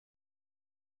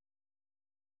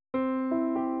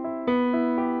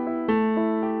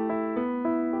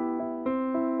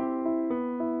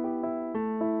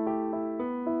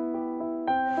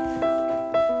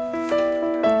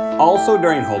Also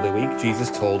during Holy Week,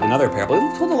 Jesus told another parable.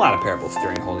 He told a lot of parables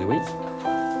during Holy Week.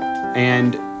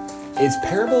 And his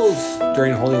parables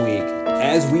during Holy Week,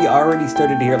 as we already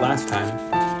started to hear last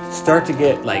time, start to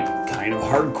get like kind of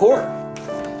hardcore.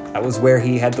 That was where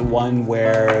he had the one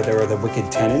where there were the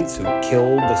wicked tenants who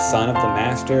killed the son of the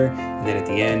master, and then at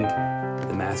the end,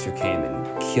 the master came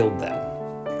and killed them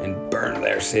and burned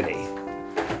their city,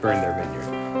 burned their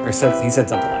vineyard. Or he said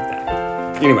something like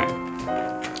that. Anyway,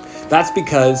 that's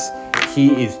because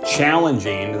he is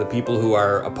challenging the people who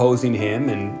are opposing him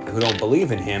and who don't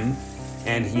believe in him,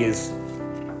 and he is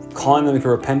calling them to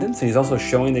repentance, and he's also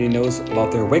showing that he knows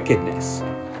about their wickedness.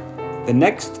 The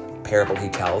next parable he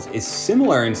tells is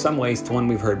similar in some ways to one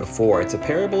we've heard before. It's a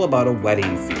parable about a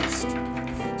wedding feast.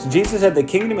 So Jesus said the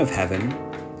kingdom of heaven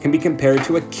can be compared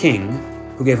to a king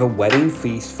who gave a wedding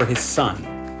feast for his son.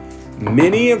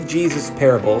 Many of Jesus'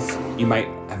 parables, you might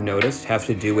have noticed, have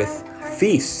to do with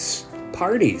feasts,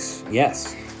 parties.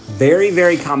 Yes, very,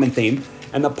 very common theme.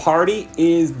 And the party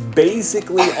is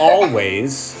basically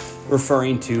always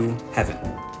referring to heaven.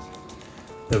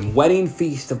 The wedding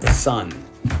feast of the Son,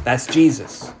 that's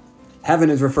Jesus.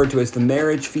 Heaven is referred to as the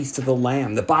marriage feast of the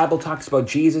Lamb. The Bible talks about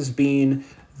Jesus being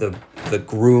the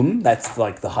groom, that's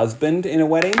like the husband in a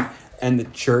wedding, and the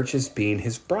church as being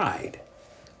his bride.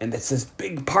 And it's this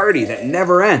big party that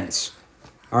never ends.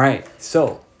 All right,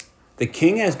 so the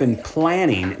king has been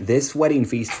planning this wedding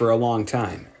feast for a long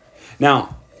time.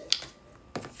 Now,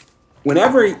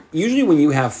 usually when you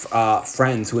have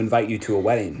friends who invite you to a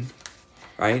wedding,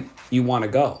 right, you want to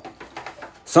go.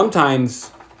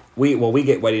 Sometimes we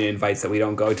get wedding invites that we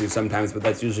don't go to sometimes, but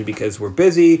that's usually because we're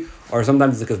busy, or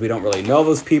sometimes it's because we don't really know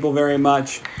those people very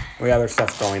much. We have other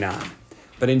stuff going on.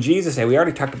 But in Jesus' day, we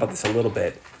already talked about this a little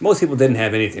bit. Most people didn't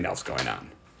have anything else going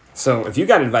on. So if you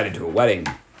got invited to a wedding,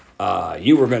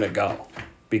 you were going to go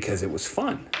because it was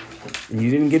fun. And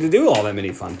you didn't get to do all that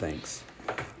many fun things.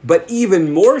 But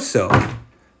even more so,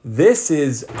 this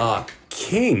is a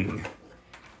king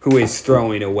who is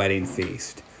throwing a wedding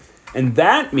feast. And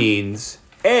that means,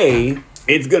 A,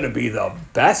 it's going to be the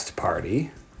best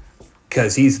party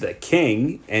because he's the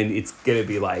king, and it's going to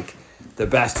be like the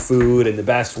best food and the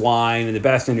best wine and the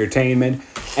best entertainment.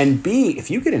 And B,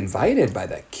 if you get invited by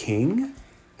the king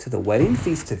to the wedding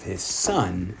feast of his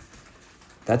son,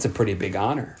 that's a pretty big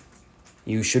honor.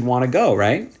 You should want to go,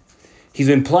 right? He's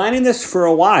been planning this for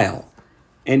a while,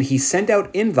 and he sent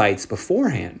out invites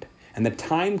beforehand. And the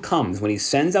time comes when he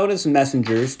sends out his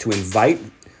messengers to invite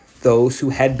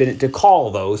to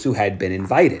call those who had been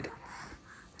invited.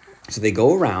 So they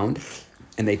go around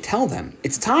and they tell them,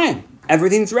 it's time,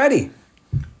 everything's ready.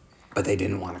 But they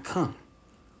didn't want to come.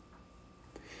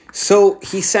 So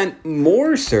he sent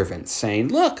more servants saying,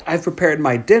 look, I've prepared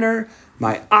my dinner,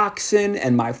 my oxen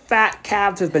and my fat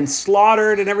calves have been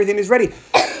slaughtered and everything is ready.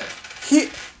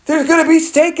 There's going to be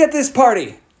steak at this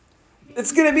party.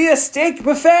 It's going to be a steak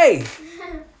buffet.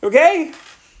 Okay?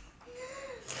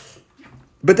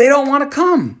 But they don't want to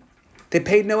come. They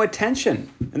paid no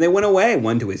attention. And they went away,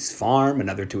 one to his farm,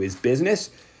 another to his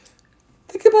business.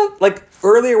 Think about, like,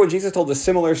 earlier when Jesus told a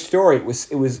similar story, it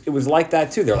was like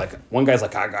that too. They're like, one guy's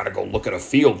like, I got to go look at a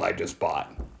field I just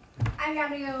bought. I got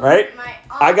to go right? look at my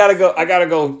oxen. I got to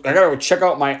go check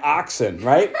out my oxen,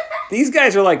 right? These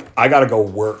guys are like, I got to go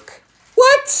work.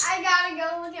 What? I got to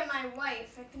go look at my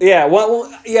wife. Yeah,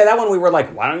 that one we were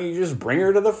like, why don't you just bring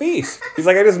her to the feast? He's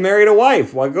like, I just married a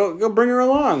wife. Well, go bring her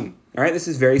along. All right, this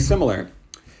is very similar.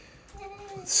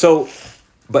 So,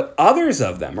 but others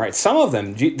of them, right? Some of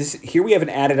them, here we have an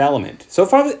added element. So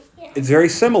far, it's very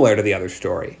similar to the other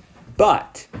story,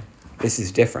 but this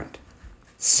is different.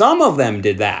 Some of them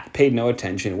did that, paid no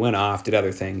attention, went off, did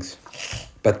other things.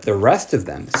 But the rest of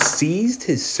them seized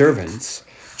his servants,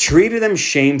 treated them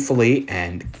shamefully,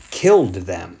 and killed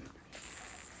them.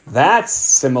 That's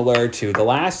similar to the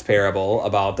last parable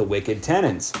about the wicked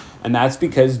tenants. And that's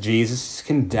because Jesus is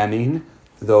condemning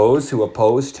those who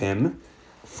opposed him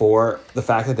for the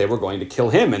fact that they were going to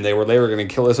kill him and they were going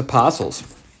to kill his apostles.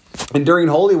 And during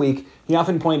Holy Week, he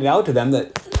often pointed out to them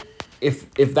that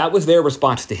if that was their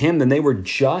response to him, then they were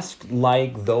just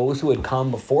like those who had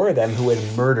come before them who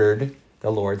had murdered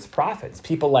the Lord's prophets.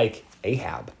 People like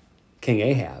Ahab, King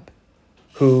Ahab,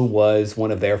 who was one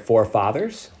of their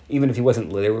forefathers, even if he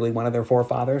wasn't literally one of their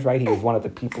forefathers, right? He was one of the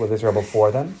people of Israel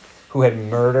before them who had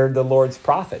murdered the Lord's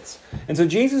prophets. And so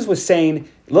Jesus was saying,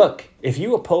 look, if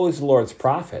you oppose the Lord's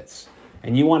prophets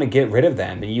and you want to get rid of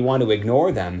them and you want to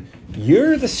ignore them,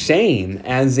 you're the same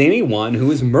as anyone who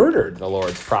has murdered the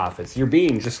Lord's prophets. You're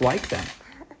being just like them.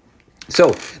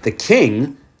 So the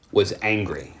king was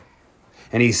angry,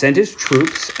 and he sent his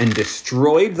troops and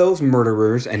destroyed those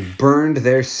murderers and burned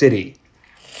their city.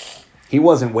 He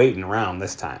wasn't waiting around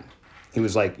this time. He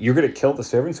was like, you're going to kill the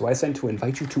servants who I sent to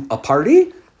invite you to a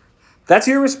party? That's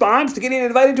your response to getting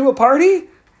invited to a party?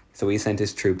 So he sent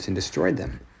his troops and destroyed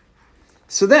them.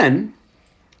 So then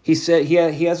he said he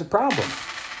has a problem.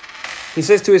 He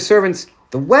says to his servants,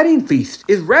 the wedding feast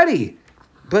is ready,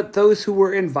 but those who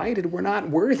were invited were not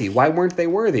worthy. Why weren't they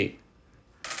worthy?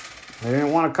 They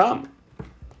didn't want to come.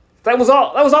 That was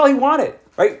all he wanted,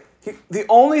 right? The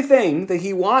only thing that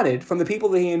he wanted from the people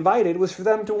that he invited was for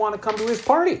them to want to come to his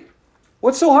party.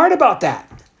 What's so hard about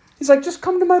that? He's like, just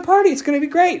come to my party. It's going to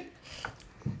be great.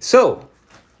 So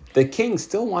the king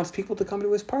still wants people to come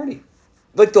to his party.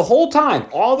 Like the whole time,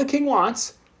 all the king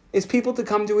wants is people to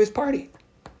come to his party.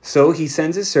 So he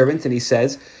sends his servants and he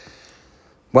says,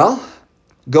 well,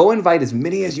 go invite as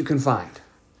many as you can find.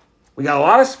 We got a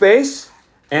lot of space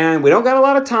and we don't got a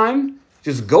lot of time.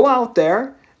 Just go out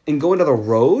there and go into the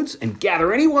roads and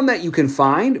gather anyone that you can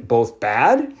find, both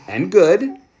bad and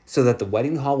good, so that the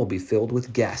wedding hall will be filled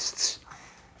with guests.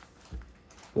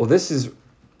 Well, this is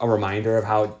a reminder of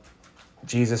how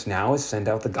Jesus now has sent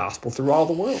out the gospel through all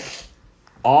the world.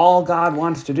 All God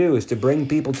wants to do is to bring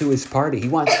people to his party. He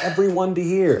wants everyone to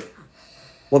hear.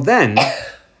 Well, then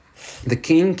the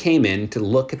king came in to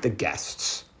look at the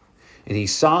guests, and he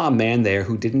saw a man there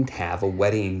who didn't have a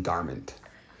wedding garment.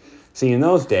 See, in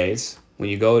those days, when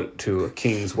you go to a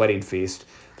king's wedding feast,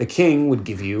 the king would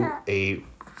give you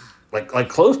like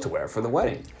clothes to wear for the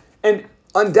wedding. And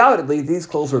undoubtedly, these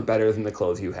clothes were better than the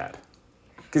clothes you had.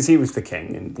 Because he was the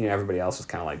king, and everybody else was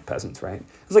kind of like peasants, right?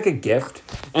 It was like a gift.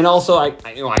 And also, I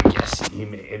guess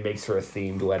it makes for a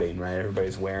themed wedding, right?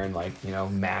 Everybody's wearing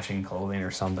matching clothing or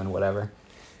something, whatever.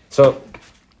 So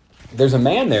there's a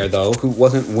man there, though, who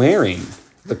wasn't wearing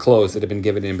the clothes that had been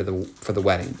given him for the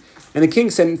wedding. And the king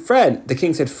said,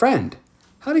 friend,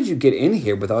 how did you get in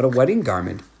here without a wedding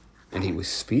garment? And he was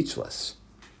speechless.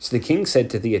 So the king said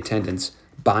to the attendants,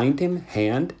 bind him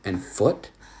hand and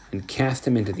foot and cast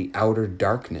him into the outer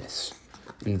darkness.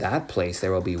 In that place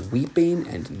there will be weeping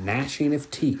and gnashing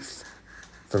of teeth,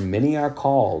 for many are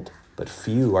called, but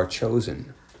few are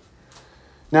chosen.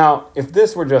 Now, if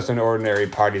this were just an ordinary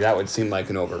party, that would seem like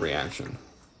an overreaction.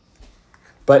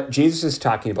 But Jesus is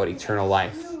talking about eternal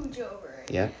life. Huge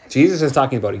overreaction. Yeah, Jesus is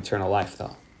talking about eternal life,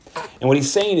 though. And what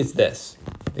he's saying is this,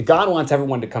 that God wants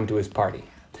everyone to come to his party.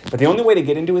 But the only way to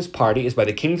get into his party is by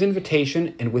the king's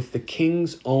invitation and with the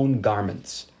king's own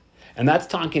garments. And that's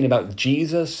talking about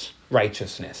Jesus'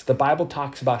 righteousness. The Bible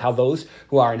talks about how those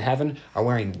who are in heaven are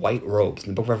wearing white robes. In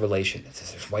the book of Revelation, it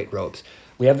says there's white robes.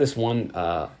 We have this one,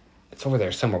 it's over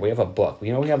there somewhere. We have a book. We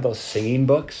have those singing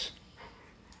books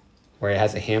where it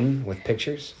has a hymn with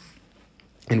pictures.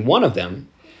 And one of them,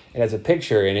 it has a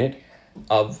picture in it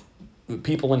of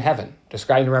people in heaven,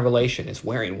 described in Revelation as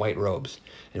wearing white robes.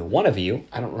 And one of you,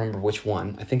 I don't remember which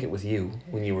one, I think it was you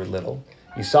when you were little,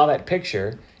 you saw that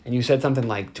picture and you said something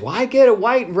like, do I get a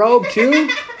white robe too?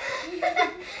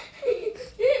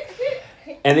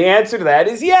 And the answer to that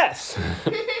is yes.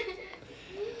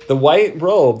 The white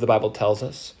robe, the Bible tells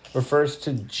us, refers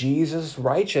to Jesus'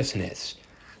 righteousness,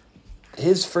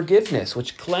 his forgiveness,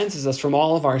 which cleanses us from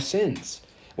all of our sins,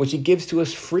 which he gives to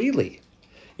us freely.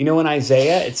 In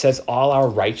Isaiah, it says all our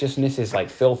righteousness is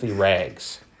like filthy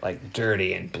rags, like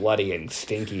dirty and bloody and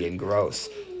stinky and gross.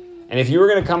 And if you were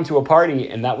going to come to a party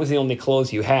and that was the only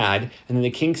clothes you had, and then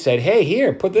the king said, hey,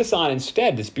 here, put this on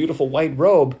instead, this beautiful white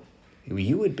robe,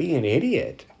 you would be an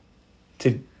idiot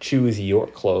to choose your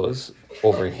clothes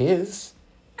over his.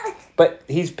 But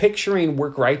he's picturing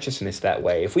work righteousness that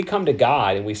way. If we come to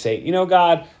God and we say,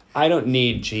 God, I don't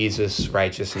need Jesus'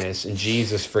 righteousness and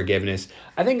Jesus' forgiveness.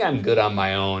 I think I'm good on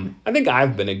my own. I think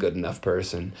I've been a good enough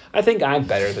person. I think I'm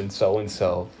better than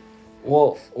so-and-so.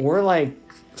 Well, we're like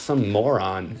some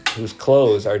moron whose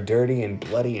clothes are dirty and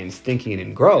bloody and stinky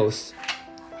and gross,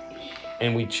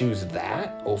 and we choose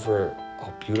that over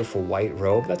a beautiful white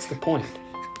robe. That's the point.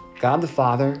 God the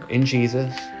Father in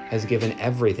Jesus has given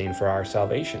everything for our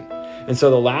salvation. And so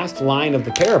the last line of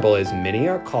the parable is, many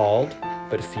are called,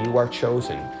 but few are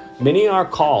chosen. Many are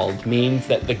called means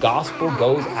that the gospel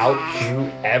goes out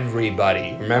to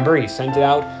everybody. Remember, he sent it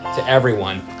out to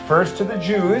everyone. First to the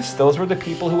Jews, those were the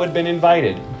people who had been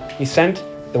invited. He sent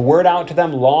the word out to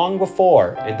them long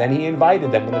before, and then he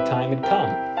invited them when the time had come.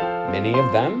 Many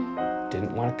of them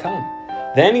didn't want to come.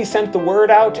 Then he sent the word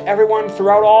out to everyone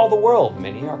throughout all the world.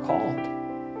 Many are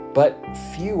called, but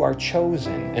few are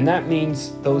chosen. And that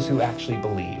means those who actually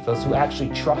believe, those who actually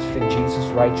trust in Jesus'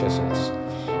 righteousness.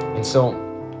 And so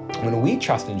when we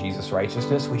trust in Jesus'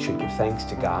 righteousness, we should give thanks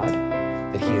to God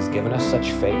that he has given us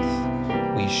such faith.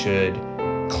 We should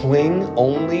cling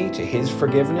only to his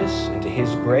forgiveness and to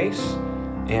his grace.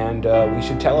 And we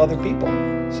should tell other people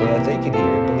so that they can hear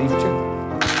and believe too.